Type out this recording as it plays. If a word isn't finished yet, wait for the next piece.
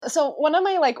So one of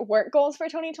my like work goals for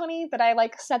 2020 that I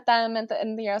like set them at the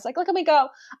end of the year, I was like, look at me go.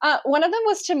 One of them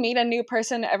was to meet a new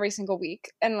person every single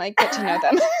week and like get to know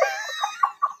them.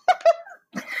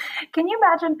 Can you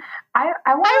imagine? I want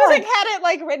I was to like had it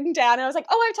like written down. And I was like,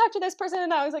 oh, I talked to this person,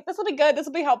 and I was like, this will be good. This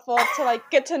will be helpful to like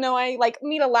get to know. I like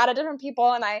meet a lot of different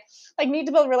people, and I like need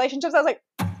to build relationships. I was like,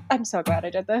 I'm so glad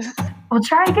I did this. We'll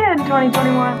try again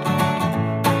 2021.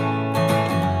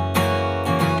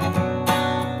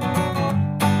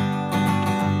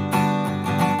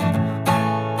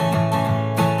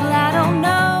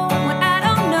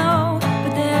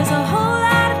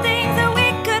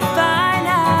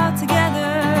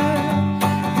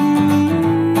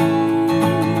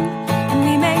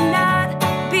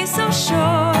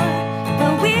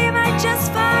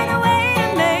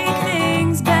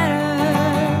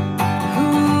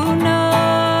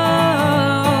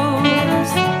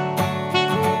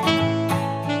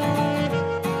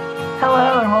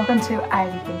 To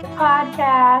Ivy Think the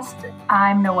Podcast.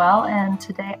 I'm Noelle, and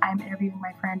today I'm interviewing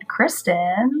my friend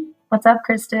Kristen. What's up,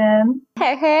 Kristen?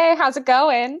 Hey, how's it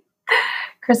going?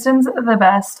 Kristen's the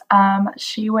best.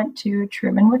 She went to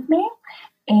Truman with me,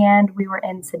 and we were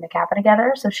in Sigma Kappa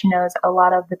together, so she knows a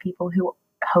lot of the people who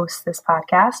host this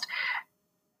podcast.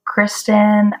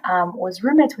 Kristen was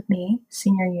roommates with me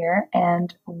senior year,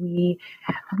 and we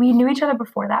knew each other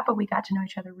before that, but we got to know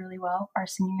each other really well our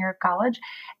senior year of college.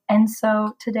 And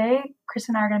so today,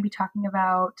 Kristen and I are going to be talking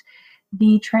about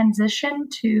the transition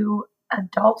to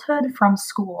adulthood from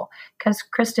school, because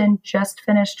Kristen just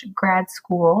finished grad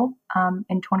school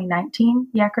in 2019.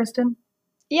 Yeah, Kristen?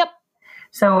 Yep.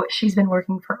 So she's been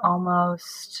working for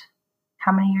almost,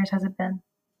 how many years has it been?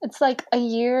 It's like a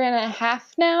year and a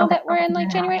half now that we're in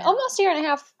like January. Almost a year and a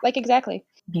half, like exactly.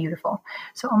 Beautiful.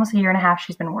 So almost a year and a half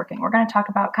she's been working. We're going to talk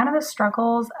about kind of the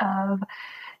struggles of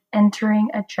entering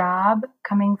a job,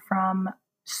 coming from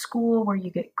school where you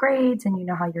get grades and you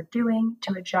know how you're doing,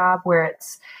 to a job where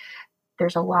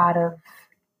there's a lot of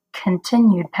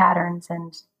continued patterns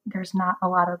and there's not a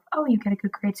lot of, oh, you get a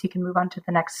good grade so you can move on to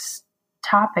the next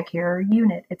topic here or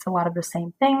unit. It's a lot of the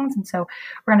same things. And so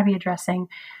we're going to be addressing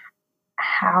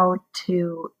how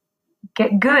to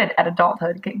get good at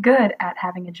adulthood, get good at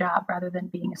having a job rather than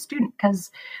being a student, because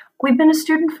we've been a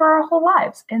student for our whole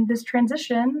lives and this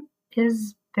transition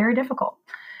is very difficult.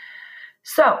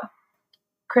 So,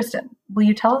 Kristen, will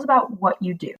you tell us about what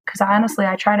you do? Because honestly,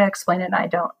 I try to explain it and I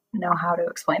don't know how to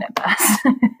explain it best.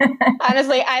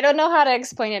 Honestly, I don't know how to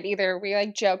explain it either. We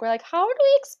like joke, we're like, how do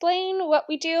we explain what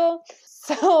we do?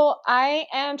 So I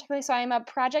am a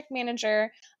project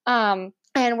manager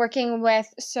and working with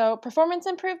performance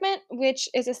improvement, which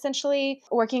is essentially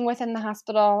working within the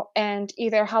hospital and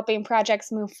either helping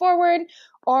projects move forward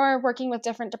or working with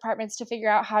different departments to figure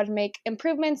out how to make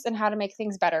improvements and how to make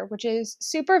things better, which is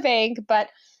super vague, but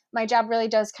my job really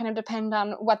does kind of depend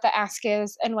on what the ask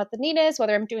is and what the need is,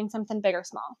 whether I'm doing something big or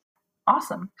small.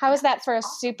 Awesome. How is that for a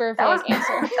super vague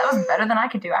answer? That was better than I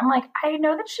could do. I'm like, I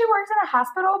know that she works in a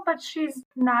hospital, but she's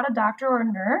not a doctor or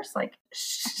a nurse. Like,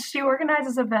 she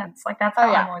organizes events. Like, that's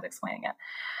how I'm always explaining it.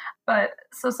 But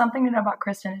so something to know about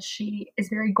Kristen is she is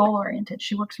very goal-oriented.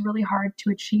 She works really hard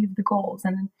to achieve the goals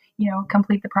and,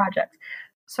 complete the project.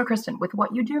 So, Kristen, with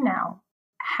what you do now,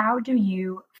 how do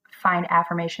you find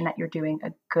affirmation that you're doing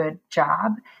a good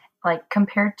job? Like,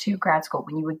 compared to grad school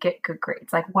when you would get good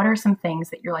grades, like, what are some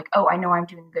things that you're like, oh, I know I'm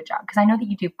doing a good job? Because I know that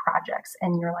you do projects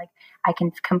and you're like, I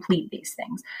can complete these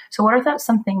things. So what are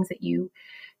some things that you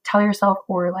tell yourself,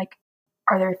 or like,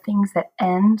 are there things that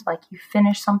end, like you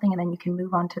finish something and then you can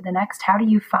move on to the next? How do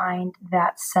you find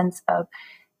that sense of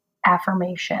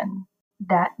affirmation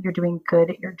that you're doing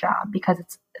good at your job? Because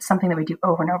it's something that we do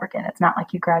over and over again. It's not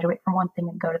like you graduate from one thing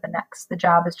and go to the next. The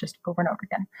job is just over and over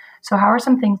again. So how are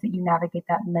some things that you navigate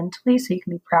that mentally so you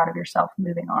can be proud of yourself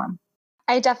moving on?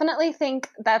 I definitely think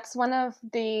that's one of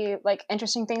the like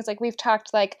interesting things. Like we've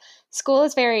talked, like school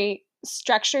is very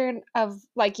structured of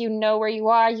like, where you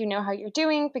are, how you're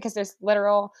doing, because there's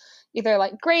literal either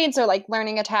like grades or like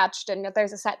learning attached, and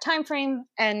there's a set time frame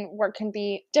and work can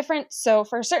be different. So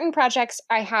for certain projects,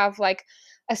 I have like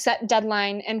a set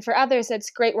deadline, and for others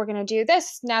it's great, we're going to do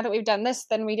this. Now that we've done this,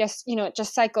 then we just, it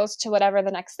just cycles to whatever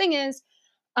the next thing is.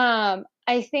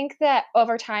 I think that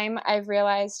over time I've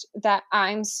realized that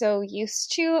I'm so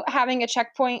used to having a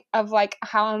checkpoint of like,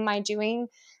 how am I doing,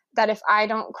 that if I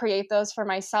don't create those for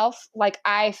myself, like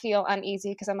I feel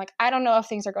uneasy because I'm like, I don't know if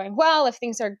things are going well, if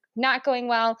things are not going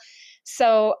well.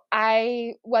 So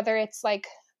whether it's like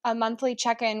a monthly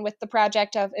check-in with the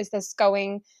project of, is this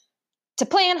going to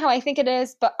plan how I think it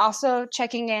is, but also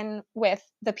checking in with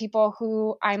the people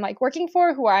who I'm like working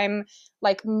for, who I'm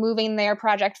like moving their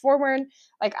project forward.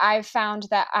 Like I've found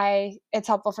that it's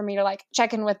helpful for me to like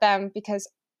check in with them because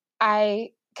I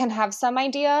can have some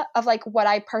idea of like what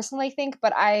I personally think,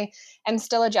 but I am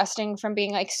still adjusting from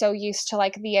being like so used to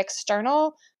like the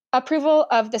external approval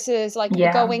of this is like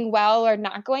going well or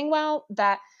not going well,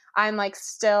 that I'm like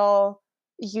still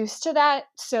used to that.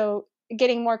 So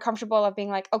getting more comfortable of being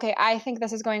like, okay, I think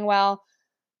this is going well.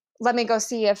 Let me go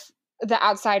see if the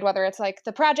outside, whether it's like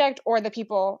the project or the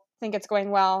people, think it's going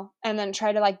well, and then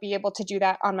try to like be able to do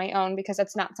that on my own, because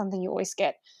it's not something you always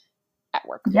get at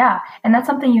work. Yeah. And that's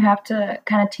something you have to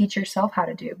kind of teach yourself how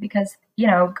to do, because, you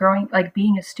know, growing, like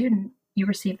being a student, you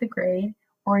receive the grade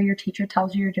or your teacher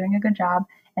tells you you're doing a good job.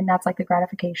 And that's like the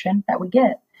gratification that we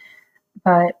get.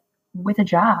 But with a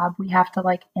job, we have to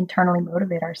like internally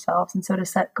motivate ourselves. And so to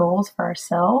set goals for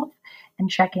ourselves and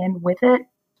check in with it,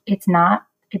 it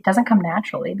doesn't come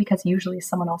naturally, because usually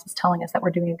someone else is telling us that we're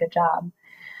doing a good job.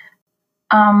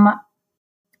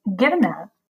 Given that,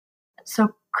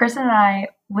 so Kristen and I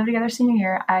lived together senior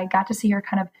year. I got to see her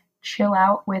kind of chill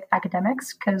out with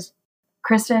academics, because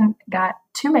Kristen got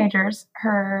 2 majors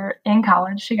in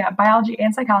college. She got biology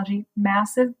and psychology,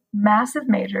 massive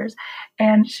majors.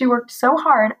 And she worked so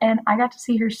hard. And I got to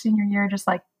see her senior year just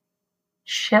like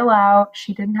chill out.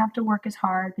 She didn't have to work as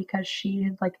hard because she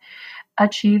had like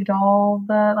achieved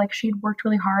she'd worked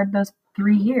really hard those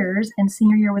 3 years, and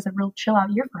senior year was a real chill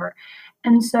out year for her.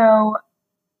 And so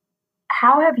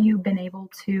how have you been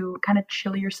able to kind of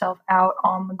chill yourself out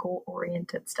on the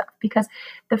goal-oriented stuff? Because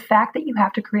the fact that you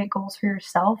have to create goals for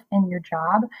yourself in your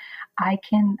job, I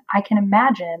can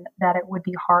imagine that it would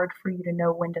be hard for you to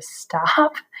know when to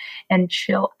stop and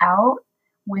chill out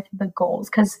with the goals,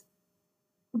 because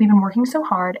we've been working so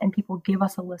hard and people give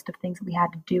us a list of things that we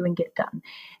had to do and get done.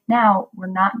 Now we're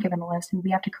not given a list and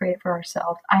we have to create it for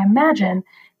ourselves. I imagine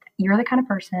you're the kind of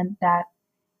person that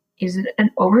is an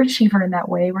overachiever in that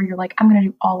way, where you're like, I'm going to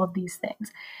do all of these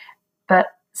things. But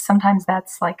sometimes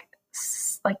that's like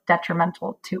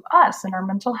detrimental to us and our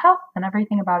mental health and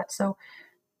everything about it. So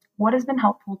what has been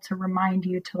helpful to remind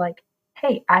you to like,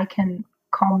 hey, I can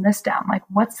calm this down? Like,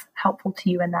 what's helpful to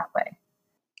you in that way?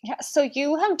 Yeah, so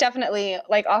you have definitely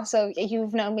like also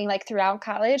you've known me like throughout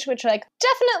college, which like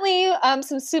definitely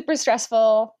some super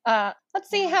stressful. Let's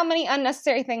see how many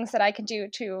unnecessary things that I could do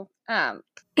to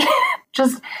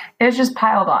it's just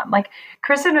piled on. Like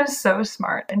Kristen is so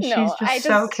smart and she's just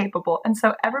so capable, and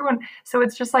so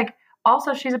it's just like,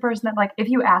 also she's a person that like if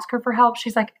you ask her for help,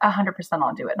 she's like 100%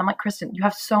 I'll do it. And I'm like, Kristen, you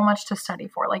have so much to study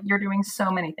for. Like you're doing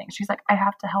so many things. She's like, I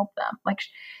have to help them. Like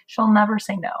she'll never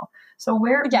say no. So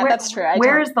that's true.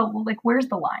 Where's the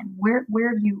line? Where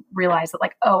do you realize that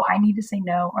like, oh, I need to say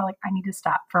no, or like I need to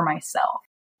stop for myself?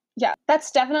 Yeah,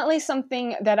 that's definitely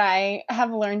something that I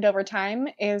have learned over time,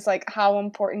 is like how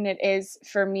important it is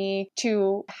for me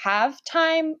to have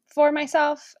time for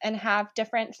myself and have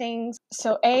different things.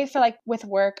 So for like with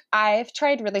work, I've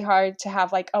tried really hard to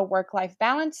have like a work-life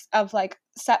balance of like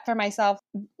set for myself.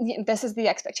 This is the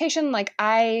expectation. Like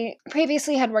I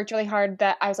previously had worked really hard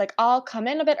that I was like, I'll come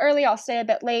in a bit early, I'll stay a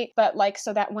bit late, but like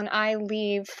so that when I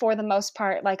leave, for the most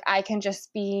part, like I can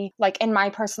just be like in my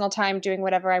personal time doing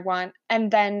whatever I want.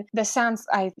 And then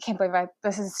I can't believe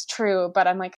this is true, but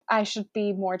I'm like, I should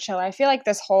be more chill. I feel like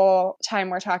this whole time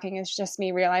we're talking is just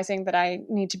me realizing that I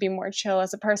need to be more chill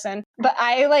as a person. But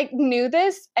I like knew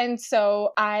this. And so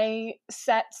I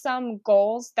set some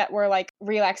goals that were like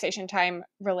relaxation time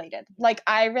related. Like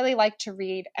I really like to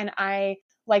read, and I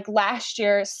like last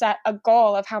year set a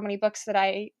goal of how many books that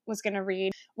I was going to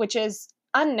read, which is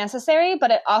unnecessary,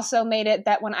 but it also made it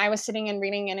that when I was sitting and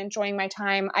reading and enjoying my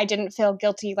time, I didn't feel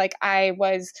guilty like I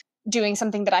was doing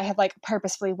something that I had like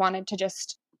purposefully wanted to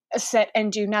just sit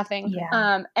and do nothing.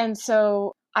 Yeah. And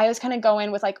so I was kind of go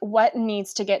in with like what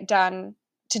needs to get done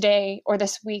today or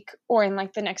this week or in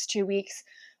like the next 2 weeks.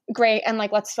 Great. And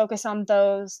like, let's focus on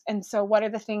those. And so what are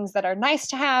the things that are nice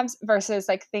to haves versus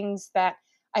like things that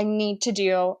I need to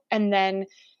do? And then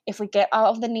if we get all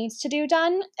of the needs to do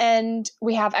done and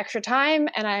we have extra time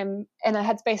and I'm in a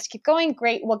headspace to keep going,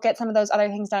 great, we'll get some of those other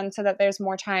things done so that there's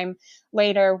more time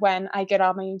later when I get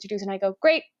all my need to do's and I go,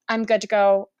 great, I'm good to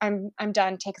go. I'm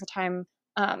done. Take the time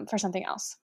for something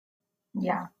else.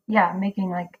 Yeah. Yeah.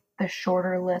 Making like the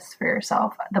shorter list for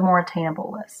yourself, the more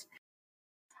attainable list.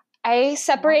 I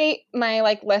separate my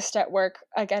like list at work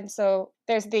again. So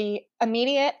there's the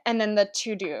immediate and then the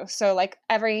to do. So like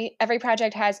every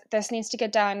project has this needs to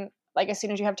get done like as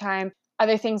soon as you have time.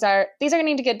 Other things these are going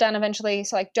to need to get done eventually.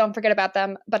 So like don't forget about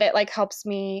them. But it like helps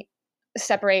me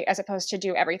separate as opposed to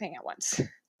do everything at once.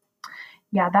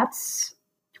 Yeah, that's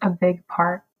a big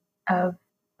part of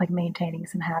like maintaining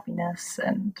some happiness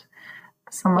and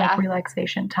some like Yeah.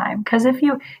 relaxation time. Because if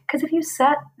you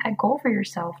set a goal for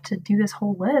yourself to do this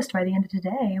whole list by the end of the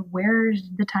day, where's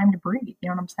the time to breathe? You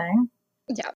know what I'm saying?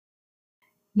 Yeah.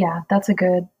 Yeah, that's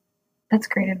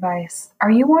great advice. Are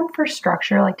you one for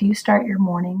structure? Like, do you start your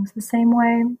mornings the same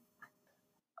way?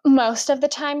 Most of the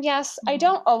time, yes. I Mhm.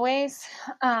 don't always,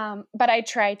 but I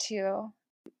try to.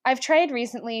 I've tried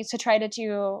recently to try to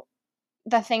do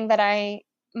the thing that I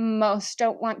most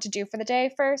don't want to do for the day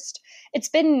first. It's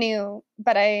been new,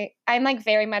 but I'm like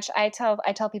very much I tell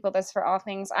people this for all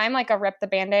things. I'm like a rip the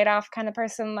band-aid off kind of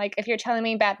person. Like if you're telling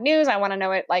me bad news, I want to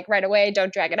know it like right away,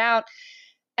 don't drag it out.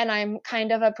 And I'm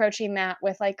kind of approaching that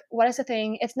with like what is the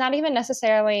thing? It's not even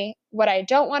necessarily what I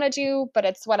don't want to do, but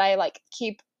it's what I like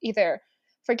keep either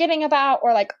forgetting about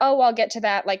or like, oh, I'll get to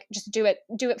that, like just do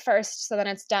it first so then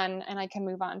it's done and I can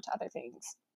move on to other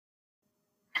things.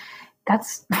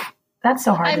 That's that's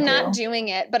so hard to I'm not do. doing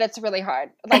it, but it's really hard.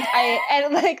 Like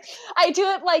I do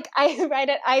it like I write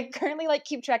it. I currently like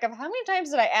keep track of how many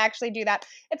times did I actually do that.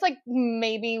 It's like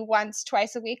maybe once,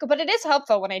 twice a week, but it is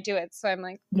helpful when I do it. So I'm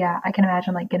like, Yeah, I can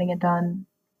imagine like getting it done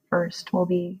first will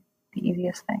be the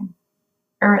easiest thing,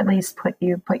 or at least put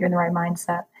you in the right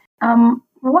mindset.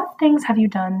 What things have you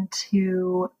done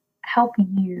to help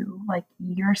you, like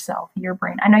yourself, your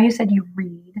brain? I know you said you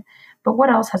read, but what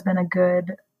else has been a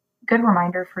good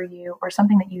reminder for you, or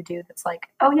something that you do that's like,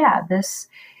 oh yeah, this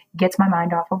gets my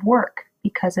mind off of work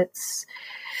because it's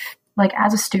like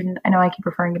as a student. I know I keep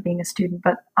referring to being a student,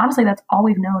 but honestly, that's all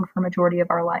we've known for a majority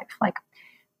of our life. Like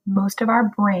most of our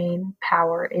brain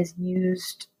power is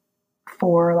used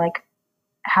for like,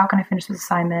 how can I finish this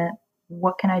assignment?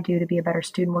 What can I do to be a better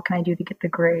student? What can I do to get the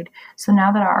grade? So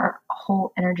now that our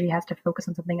whole energy has to focus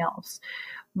on something else,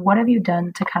 what have you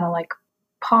done to kind of like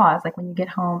pause? Like when you get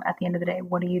home at the end of the day,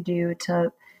 what do you do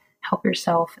to help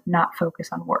yourself not focus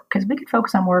on work? Because we could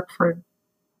focus on work for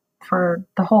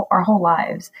the whole our whole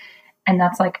lives, and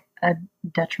that's like a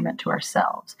detriment to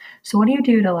ourselves. So what do you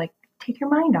do to like take your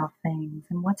mind off things,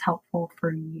 and what's helpful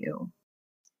for you?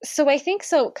 so I think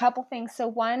so a couple things. So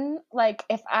one, like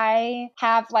if I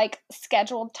have like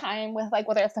scheduled time with like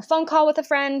whether it's a phone call with a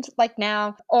friend like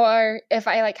now or if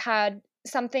I like had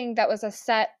something that was a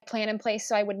set plan in place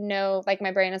so I would know like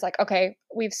my brain is like okay,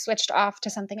 we've switched off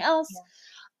to something else.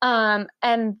 Yeah.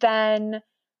 And then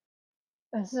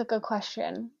this is a good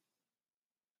question.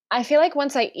 I feel like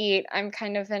once I eat, I'm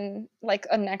kind of in like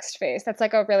a next phase. That's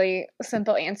like a really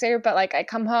simple answer, but like I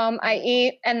come home, I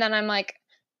eat, and then I'm like,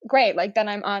 great, like then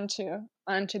I'm on to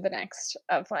the next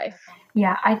of life.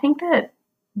 Yeah, I think that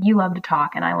you love to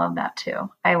talk, and I love that too.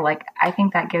 I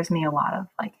think that gives me a lot of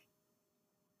like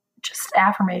just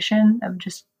affirmation of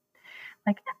just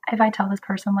like, if I tell this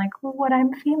person like what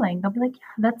I'm feeling, they'll be like,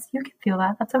 yeah, that's, you can feel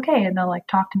that, that's okay, and they'll like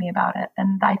talk to me about it,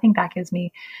 and I think that gives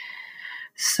me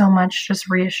so much just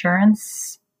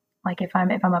reassurance. Like if I'm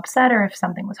upset or if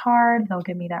something was hard, they'll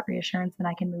give me that reassurance and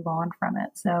I can move on from it.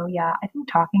 So yeah, I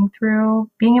think talking through,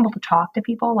 being able to talk to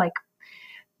people, like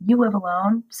you live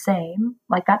alone, same.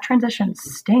 Like that transition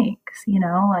stinks,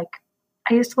 like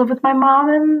I used to live with my mom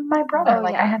and my brother. Oh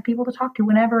Like I yeah. had people to talk to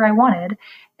whenever I wanted,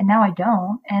 and now I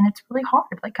don't. And it's really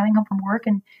hard, like coming home from work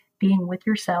and being with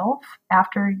yourself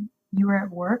after you were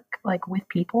at work, like with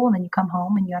people, and then you come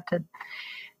home and you have to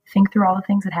think through all the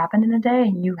things that happened in a day,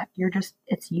 and you're just,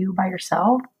 it's you by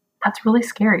yourself. That's really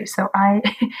scary. So I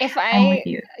If I'm with I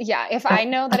you. yeah, if The I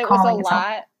know the that it was a calling is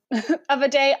lot helpful. of a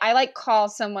day, I like call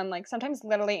someone like sometimes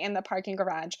literally in the parking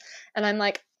garage and I'm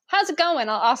like, "How's it going?"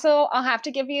 I'll have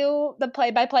to give you the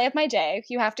play by play of my day.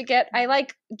 You have to get I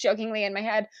like jokingly in my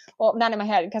head, well, not in my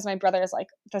head because my brother is like,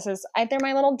 this is they're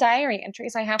my little diary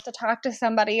entries. I have to talk to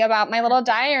somebody about my little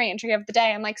diary entry of the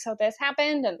day. I'm like, "So this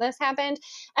happened and this happened."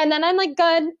 And then I'm like,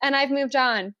 "Good." And I've moved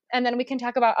on. And then we can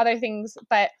talk about other things,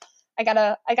 but I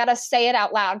gotta say it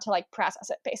out loud to like process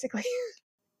it basically.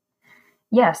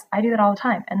 Yes, I do that all the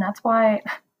time, and that's why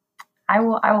I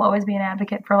will always be an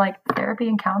advocate for like therapy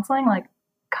and counseling. Like,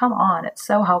 come on, it's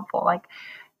so helpful. Like,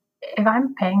 if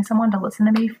I'm paying someone to listen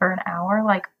to me for an hour,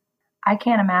 like, I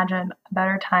can't imagine a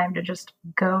better time to just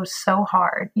go so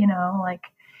hard, like,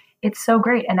 it's so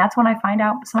great. And that's when I find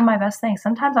out some of my best things.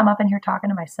 Sometimes I'm up in here talking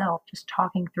to myself, just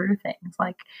talking through things.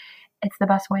 Like, it's the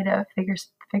best way to figure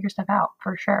stuff out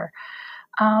for sure.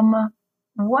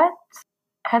 What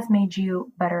has made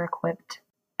you better equipped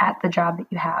at the job that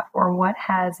you have, or what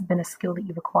has been a skill that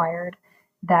you've acquired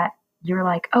that you're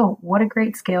like, oh, what a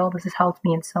great skill, this has helped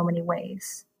me in so many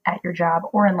ways at your job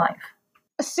or in life?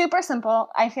 super simple.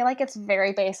 I feel like it's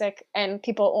very basic and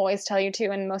people always tell you to,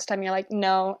 and most time you're like,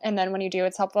 no. And then when you do,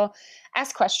 it's helpful.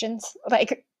 Ask questions,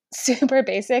 like super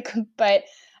basic, but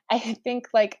I think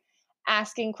like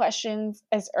asking questions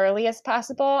as early as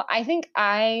possible. I think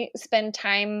I spend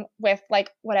time with like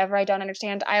whatever I don't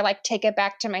understand. I like take it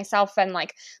back to myself and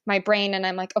like my brain, and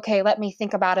I'm like, okay, let me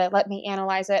think about it, let me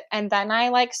analyze it. And then I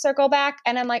like circle back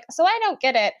and I'm like, so I don't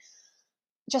get it.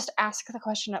 Just ask the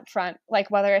question up front, like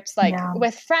whether it's like Yeah.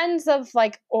 with friends of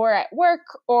like or at work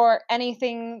or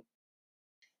anything.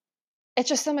 It's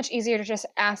just so much easier to just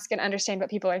ask and understand what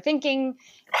people are thinking.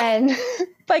 And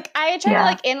like I try to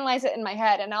like analyze it in my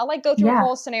head, and I'll like go through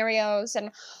whole scenarios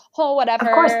and whole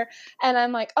whatever, and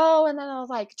I'm like, oh, and then I'll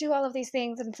like do all of these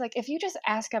things, and it's like if you just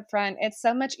ask up front, it's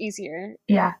so much easier.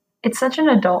 Yeah, it's such an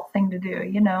adult thing to do,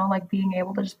 you know, like being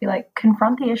able to just be like,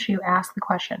 confront the issue, ask the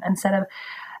question, instead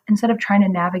of trying to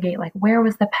navigate like, where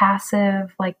was the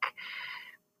passive, like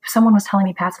someone was telling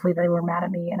me passively they were mad at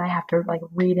me and I have to like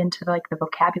read into like the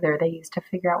vocabulary they use to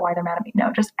figure out why they're mad at me.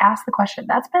 No, just ask the question.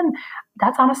 That's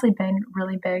honestly been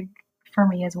really big for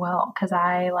me as well, because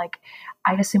I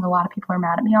assume a lot of people are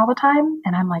mad at me all the time,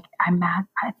 and I'm like, I'm mad.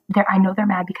 I know they're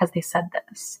mad because they said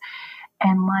this.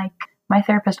 And like my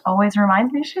therapist always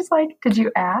reminds me, she's like, did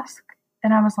you ask?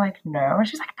 And I was like, no. And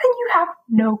she's like, then you have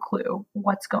no clue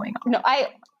what's going on. No,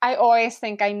 I always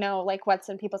think I know like what's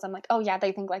in people's. I'm like, oh yeah,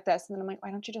 they think like this, and then I'm like, why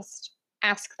don't you just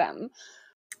ask them?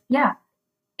 Yeah,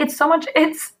 it's so much.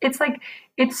 It's like,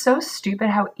 it's so stupid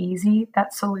how easy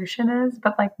that solution is,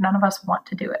 but like none of us want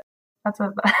to do it. That's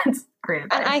great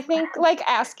advice. And I think like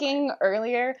asking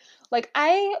earlier, like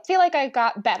I feel like I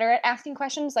got better at asking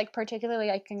questions, like particularly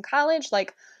like in college,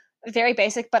 like very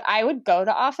basic, but I would go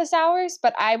to office hours,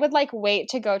 but I would like wait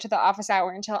to go to the office hour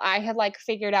until I had like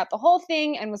figured out the whole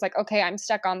thing and was like, okay, I'm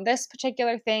stuck on this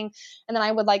particular thing. And then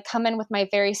I would like come in with my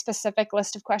very specific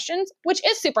list of questions, which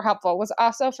is super helpful. Was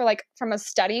also for like from a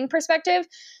studying perspective,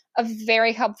 a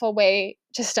very helpful way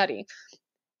to study.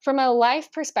 From a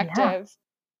life perspective,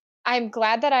 I'm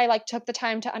glad that I like took the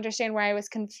time to understand where I was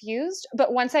confused.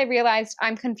 But once I realized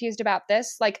I'm confused about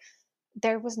this, like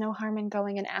there was no harm in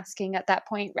going and asking at that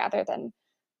point rather than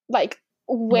like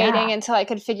waiting until I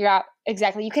could figure out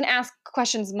exactly. You can ask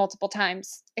questions multiple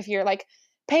times if you're like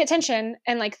pay attention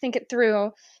and like think it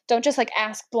through. Don't just like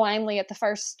ask blindly at the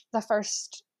first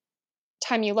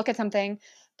time you look at something,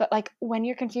 but like when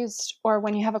you're confused or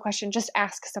when you have a question, just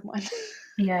ask someone.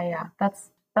 Yeah, that's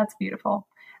beautiful.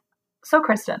 So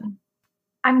Kristen,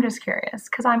 I'm just curious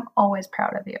because I'm always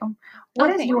proud of you. What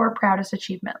is your proudest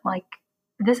achievement? Like,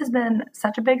 this has been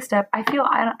such a big step. I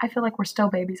feel like we're still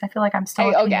babies. I feel like I'm still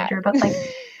a teenager, but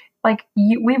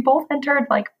we both entered,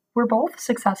 like, we're both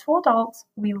successful adults.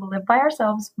 We live by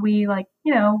ourselves. We like,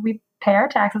 you know, we pay our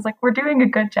taxes. Like, we're doing a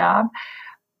good job.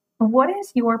 What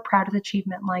is your proudest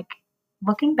achievement? Like,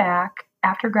 looking back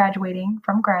after graduating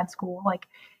from grad school, like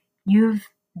you've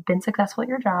been successful at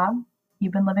your job.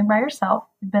 You've been living by yourself.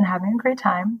 You've been having a great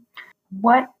time.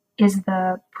 What is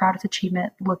the proudest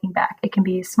achievement looking back? It can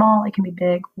be small, it can be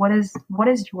big. What is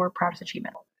your proudest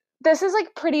achievement? This is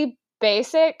like pretty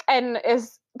basic and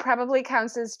is probably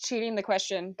counts as cheating the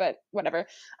question, but whatever.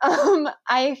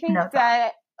 I think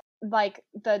that like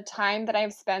the time that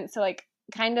I've spent, so like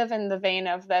kind of in the vein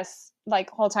of this like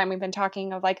whole time we've been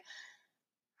talking of like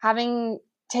having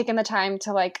taken the time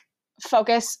to like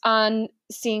focus on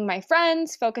seeing my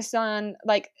friends, focus on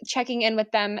like checking in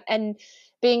with them, and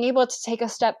being able to take a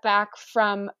step back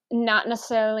from not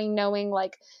necessarily knowing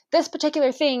like this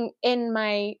particular thing in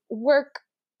my work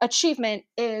achievement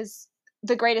is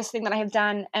the greatest thing that I have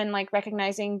done, and like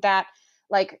recognizing that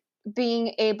like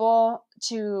being able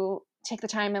to take the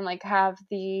time and like have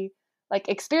the like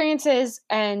experiences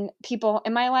and people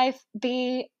in my life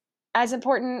be as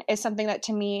important is something that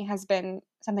to me has been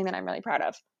something that I'm really proud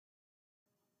of.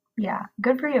 Yeah,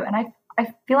 good for you. And I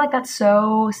feel like that's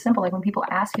so simple. Like when people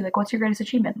ask you, like, what's your greatest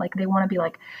achievement? Like they want to be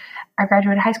like, I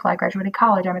graduated high school, I graduated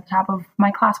college, I'm at the top of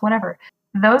my class, whatever.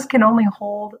 Those can only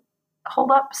hold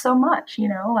up so much, you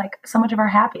know, like so much of our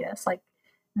happiness. Like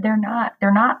they're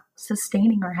not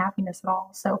sustaining our happiness at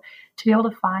all. So to be able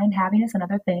to find happiness in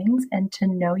other things and to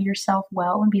know yourself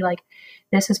well and be like,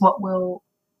 this is what will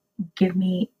give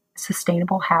me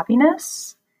sustainable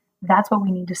happiness, that's what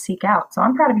we need to seek out. So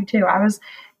I'm proud of you too. I was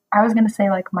going to say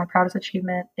like my proudest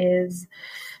achievement is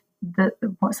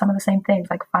some of the same things,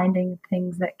 like finding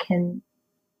things that can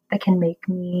make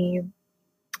me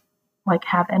like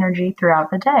have energy throughout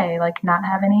the day, like not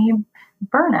have any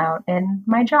burnout in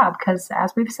my job. Because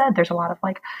as we've said, there's a lot of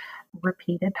like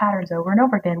repeated patterns over and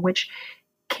over again, which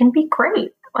can be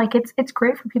great. Like it's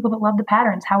great for people that love the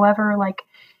patterns. However, like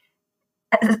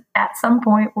at some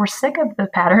point we're sick of the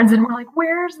patterns and we're like,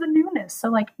 where's the newness? So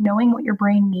like knowing what your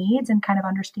brain needs and kind of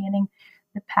understanding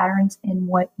the patterns in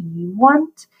what you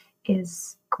want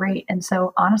is great. And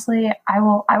so honestly, I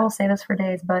will say this for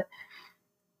days, but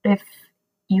if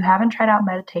you haven't tried out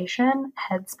meditation,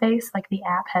 Headspace, like the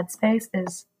app Headspace,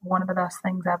 is one of the best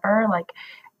things ever. Like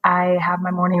I have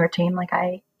my morning routine, like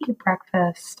I eat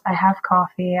breakfast, I have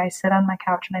coffee, I sit on my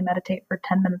couch and I meditate for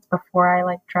 10 minutes before I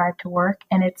like drive to work.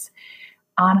 And it's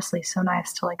honestly so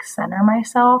nice to like center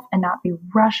myself and not be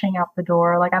rushing out the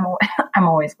door. Like I'm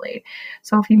always late.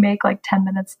 So if you make like 10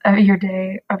 minutes of your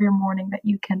day, of your morning that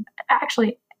you can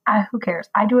actually, who cares?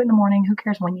 I do it in the morning. Who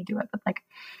cares when you do it? But like,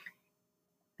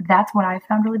 that's what I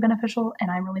found really beneficial.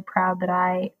 And I'm really proud that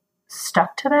I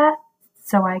stuck to that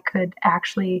so I could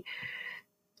actually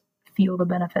feel the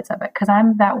benefits of it. Cause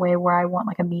I'm that way where I want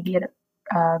like immediate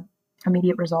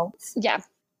results. Yeah.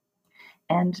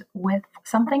 And with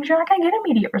some things, you're not going to get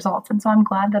immediate results. And so I'm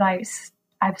glad that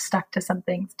I've stuck to some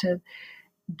things to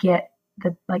get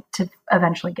to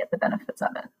eventually get the benefits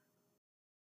of it.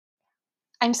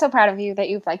 I'm so proud of you that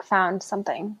you've like found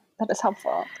something that is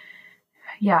helpful.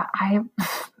 Yeah,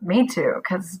 me too.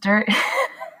 Cause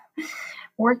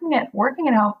working at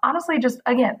home, honestly, just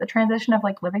again, the transition of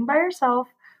like living by yourself,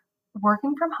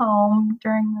 working from home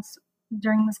during this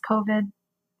COVID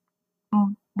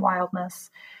wildness,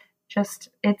 just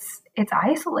it's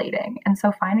isolating. And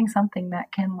so finding something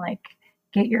that can like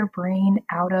get your brain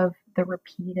out of the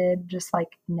repeated just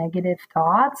like negative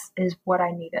thoughts is what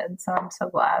I needed. So I'm so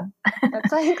glad.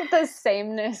 That's like the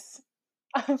sameness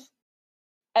of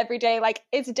every day. Like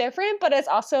it's different, but it's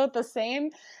also the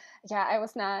same. Yeah,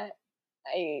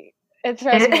 it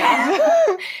throws me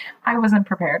off. I wasn't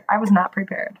prepared. I was not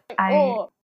prepared.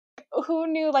 Who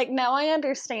knew? Like now I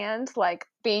understand like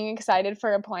being excited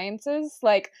for appliances.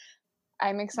 Like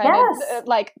I'm excited. Yes.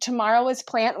 Like tomorrow is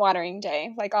plant watering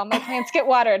day. Like all my plants get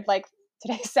watered. Like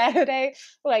today's Saturday.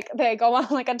 Like they go on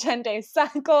like a 10-day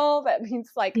cycle. That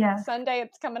means like Sunday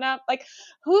it's coming up. Like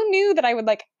who knew that I would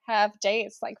like have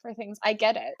days like for things? I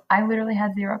get it. I literally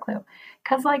had zero clue.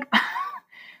 Cause like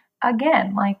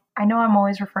again, like I know I'm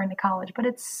always referring to college, but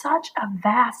it's such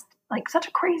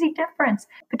a crazy difference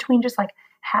between just like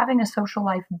having a social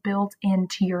life built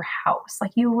into your house.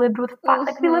 Like you lived with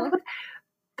like we lived with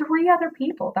 3 other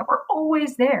people that were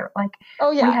always there. Like,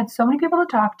 we had so many people to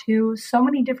talk to, so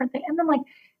many different things. And then like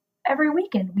every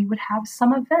weekend we would have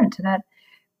some event that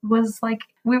was like,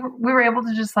 we were able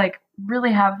to just like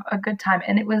really have a good time.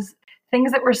 And it was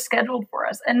things that were scheduled for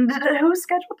us. And who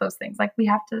scheduled those things? Like we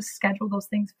have to schedule those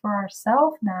things for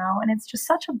ourselves now. And it's just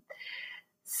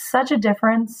such a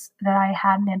difference that I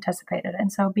hadn't anticipated.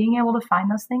 And so being able to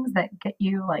find those things that get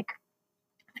you like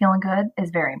feeling good is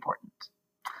very important.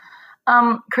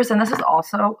 Kristen, this is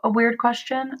also a weird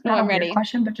question. Not a weird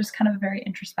question, but just kind of a very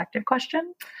introspective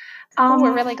question.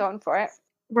 We're really going for it.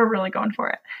 We're really going for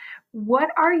it. What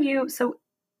are you, so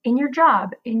in your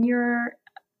job, in your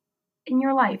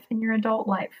life, in your adult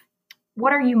life,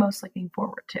 what are you most looking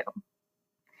forward to?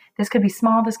 This could be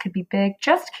small, this could be big,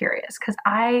 just curious.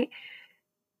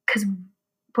 Because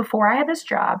before I had this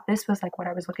job, this was like what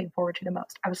I was looking forward to the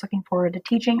most. I was looking forward to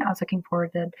teaching. I was looking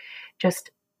forward to just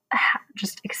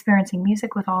experiencing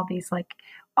music with all these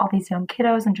young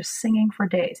kiddos and just singing for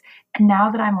days. And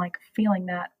now that I'm like feeling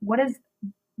that, what is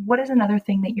another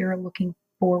thing that you're looking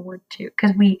forward to?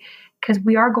 Because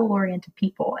we are goal-oriented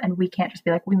people and we can't just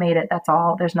be like, we made it, that's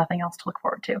all, there's nothing else to look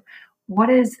forward to. What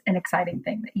is an exciting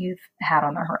thing that you've had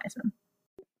on the horizon?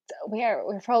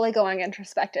 We're probably going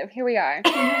introspective. Here we are.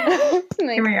 Here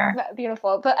we are.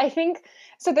 Beautiful. But I think,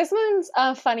 so this one's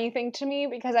a funny thing to me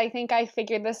because I think I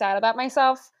figured this out about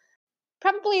myself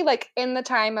probably like in the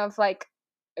time of like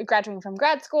graduating from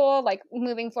grad school, like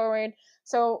moving forward.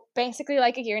 So basically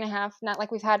like a year and a half, not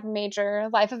like we've had major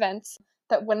life events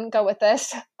that wouldn't go with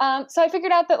this. So I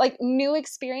figured out that like new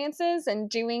experiences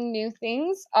and doing new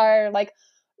things are like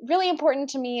really important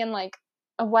to me and like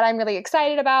what I'm really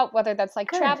excited about, whether that's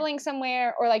like traveling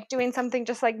somewhere or like doing something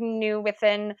just like new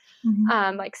within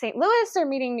like St. Louis or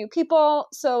meeting new people.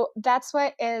 So that's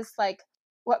what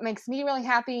makes me really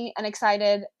happy and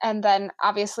excited. And then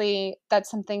obviously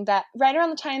that's something that right around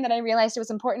the time that I realized it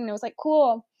was important, it was like,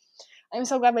 cool, I'm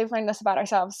so glad we've learned this about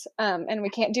ourselves and we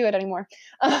can't do it anymore.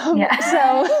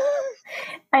 So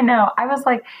I know. I was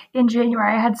like, in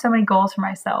January, I had so many goals for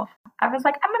myself. I was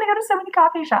like, I'm going to go to so many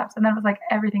coffee shops. And then it was like,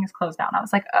 everything is closed down. I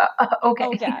was like, okay.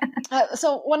 Oh, yeah.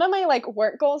 So one of my like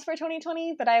work goals for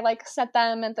 2020 that I like set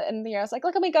them at the end of the year, I was like,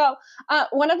 look, let me go.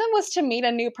 One of them was to meet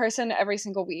a new person every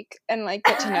single week and like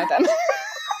get to know them.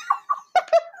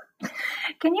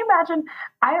 Can you imagine?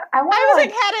 I was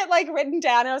like had it like written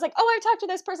down. And I was like, oh, I talked to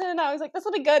this person, and I was like, this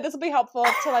will be good. This will be helpful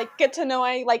to like get to know.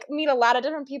 I like meet a lot of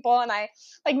different people, and I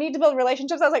like need to build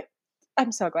relationships. I was like,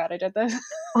 I'm so glad I did this.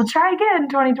 We'll try again,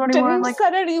 2021. Didn't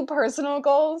set any personal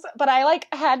goals, but I like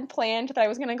had planned that I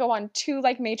was gonna go on 2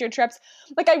 like major trips.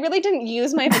 Like I really didn't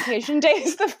use my vacation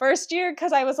days the first year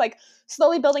because I was like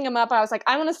slowly building them up. I was like,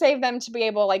 I want to save them to be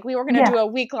able like we were gonna do a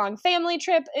week-long family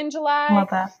trip in July. Love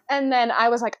that. And then I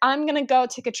was like, I'm gonna go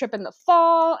take a trip in the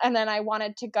fall, and then I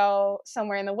wanted to go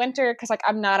somewhere in the winter because like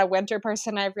I'm not a winter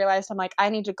person. I've realized I'm like I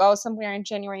need to go somewhere in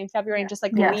January and February and just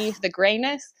like leave the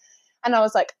grayness. And I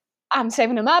was like, I'm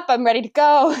saving them up. I'm ready to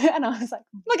go. And I was like,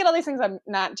 look at all these things I'm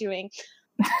not doing.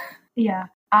 Yeah,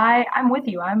 I'm with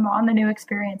you. I'm on the new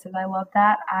experiences. I love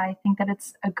that. I think that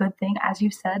it's a good thing, as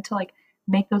you said, to like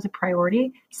make those a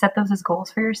priority, set those as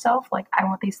goals for yourself. Like, I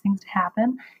want these things to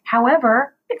happen.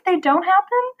 However, if they don't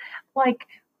happen, like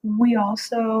we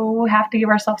also have to give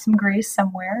ourselves some grace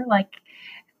somewhere. Like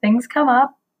things come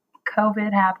up,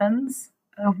 COVID happens.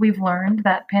 We've learned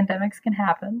that pandemics can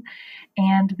happen,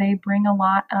 and they bring a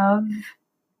lot of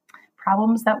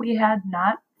problems that we had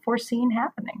not foreseen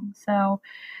happening. So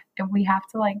we have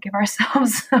to like give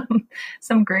ourselves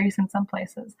some grace in some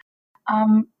places.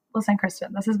 Listen,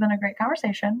 Kristen, this has been a great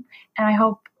conversation, and I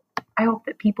hope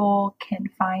that people can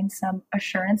find some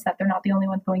assurance that they're not the only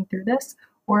ones going through this,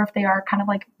 or if they are kind of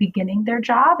like beginning their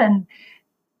job and,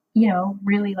 you know,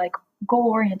 really like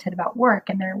goal-oriented about work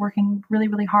and they're working really,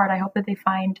 really hard. I hope that they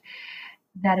find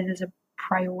that it is a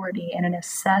priority and a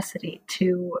necessity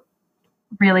to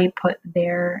really put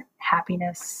their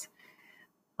happiness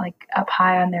like up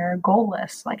high on their goal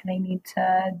list. Like they need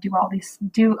to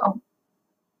do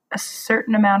a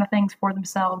certain amount of things for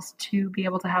themselves to be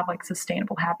able to have like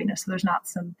sustainable happiness. So there's not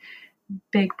some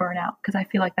big burnout, because I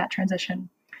feel like that transition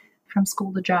from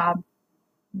school to job,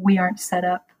 we aren't set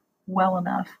up well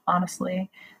enough, honestly,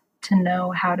 to know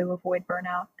how to avoid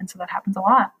burnout. And so that happens a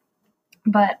lot.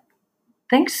 But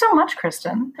thanks so much,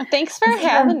 Kristen. Thanks for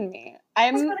having me.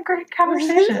 It's been a great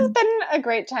conversation. This has been a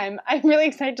great time. I'm really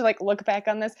excited to like look back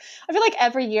on this. I feel like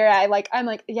every year I'm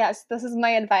like, yes, this is my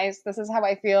advice. This is how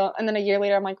I feel. And then a year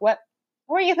later, I'm like, what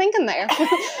were you thinking there?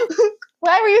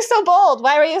 Why were you so bold?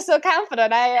 Why were you so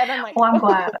confident? And I'm like, well, I'm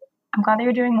glad. I'm glad that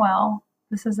you're doing well.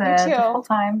 This is a difficult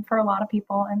time for a lot of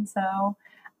people. And so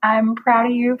I'm proud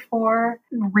of you for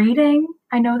reading.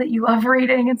 I know that you love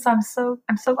reading, and so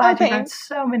I'm so glad you read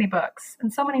so many books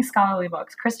and so many scholarly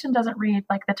books. Kristen doesn't read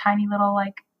like the tiny little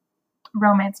like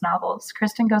romance novels.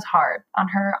 Kristen goes hard on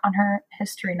her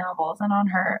history novels and on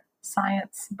her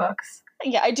science books.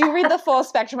 Yeah, I do read the full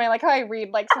spectrum. I like how I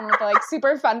read like some of the like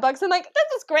super fun books and like,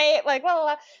 this is great, like blah, blah,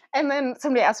 blah. And then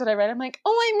somebody asked what I read. I'm like,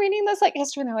 oh, I'm reading this like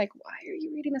history. And they're like, why are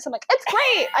you reading this? I'm like, it's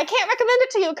great. I can't recommend it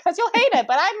to you because you'll hate it,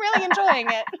 but I'm really enjoying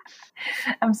it.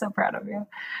 I'm so proud of you.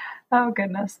 Oh,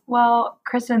 goodness. Well,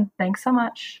 Kristen, thanks so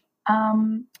much.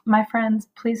 My friends,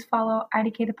 please follow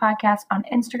IDK the Podcast on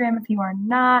Instagram if you are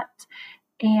not.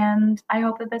 And I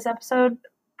hope that this episode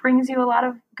brings you a lot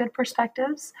of good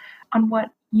perspectives on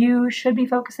what you should be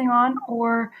focusing on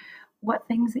or what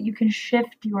things that you can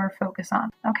shift your focus on.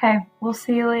 Okay, we'll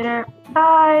see you later.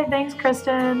 Bye. Thanks,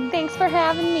 Kristen. Thanks for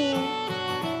having me.